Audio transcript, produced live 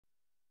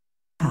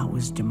car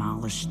was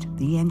demolished.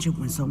 The engine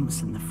was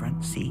almost in the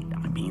front seat.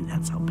 I mean,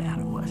 that's how bad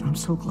it was. I'm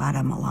so glad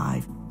I'm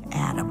alive.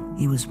 Adam,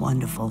 he was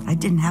wonderful. I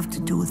didn't have to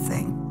do a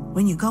thing.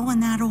 When you go in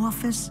that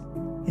office,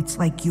 it's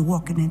like you're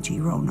walking into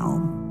your own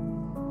home.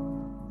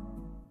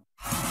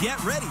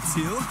 Get ready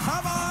to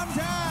come on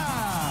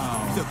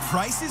down. The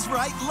Price is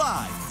Right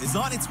Live is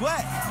on its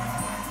way.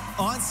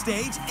 On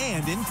stage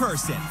and in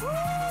person.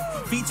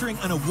 Featuring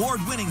an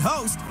award-winning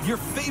host, your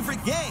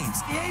favorite games.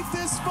 Ain't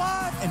this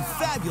fun? And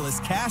fabulous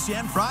cash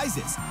and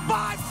prizes.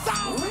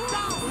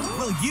 $5,000!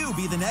 Will you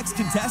be the next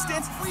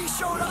contestant? We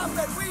showed up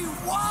and we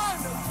won!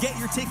 Get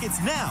your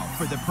tickets now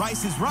for The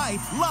Price is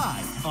Right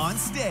live on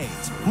stage.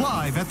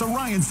 Live at the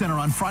Ryan Center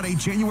on Friday,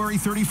 January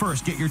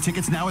 31st. Get your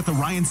tickets now at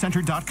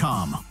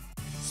theryancenter.com.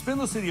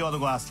 Spindle City Auto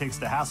Glass takes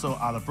the hassle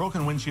out of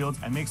broken windshields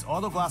and makes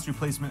auto glass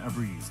replacement a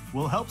breeze.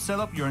 We'll help set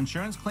up your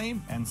insurance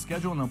claim and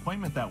schedule an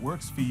appointment that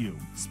works for you.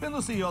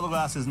 Spindle City Auto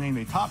Glass is named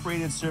a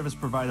top-rated service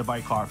provider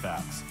by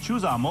Carfax.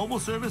 Choose our mobile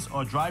service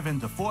or drive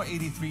into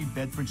 483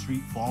 Bedford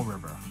Street, Fall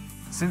River.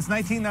 Since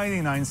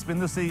 1999,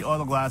 Spindle City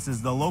Auto Glass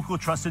is the local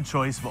trusted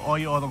choice for all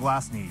your auto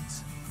glass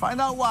needs. Find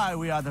out why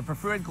we are the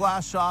preferred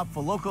glass shop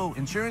for local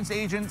insurance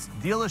agents,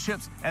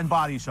 dealerships, and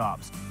body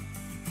shops.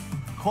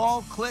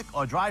 Call, click,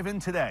 or drive in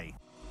today.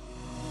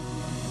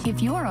 If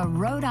you're a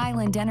Rhode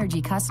Island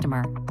Energy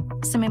customer,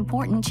 some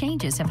important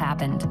changes have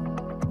happened.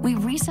 We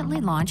recently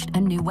launched a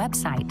new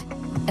website,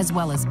 as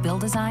well as bill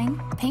design,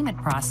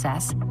 payment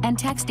process, and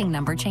texting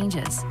number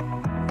changes.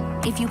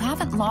 If you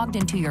haven't logged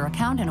into your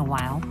account in a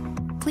while,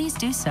 please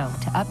do so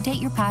to update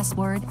your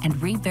password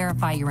and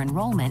re-verify your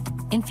enrollment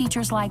in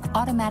features like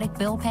automatic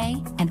bill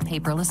pay and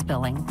paperless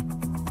billing.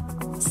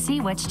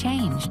 See what's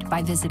changed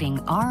by visiting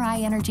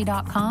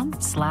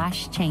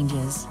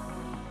rienergy.com/changes.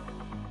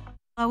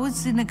 I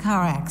was in a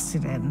car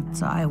accident,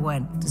 so I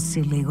went to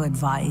see legal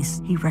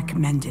advice. He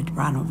recommended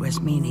Ronald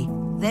Resmini.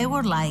 They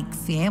were like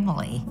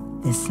family.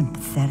 They're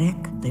sympathetic.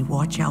 They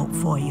watch out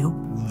for you.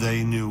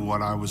 They knew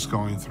what I was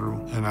going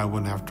through, and I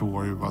wouldn't have to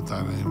worry about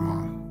that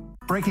anymore.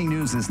 Breaking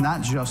news is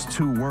not just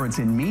two words.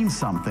 It means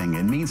something.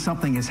 It means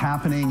something is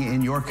happening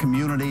in your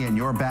community, in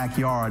your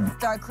backyard.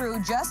 Our crew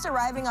just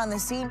arriving on the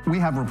scene. We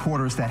have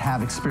reporters that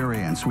have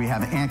experience. We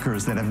have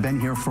anchors that have been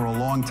here for a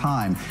long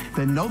time,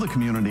 that know the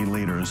community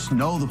leaders,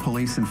 know the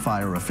police and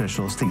fire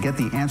officials to get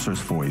the answers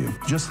for you.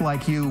 Just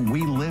like you,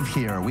 we live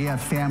here. We have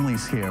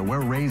families here.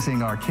 We're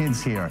raising our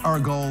kids here.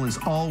 Our goal is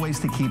always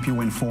to keep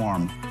you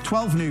informed.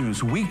 12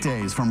 News,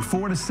 weekdays from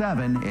 4 to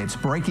 7. It's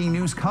breaking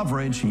news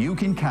coverage you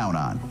can count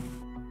on.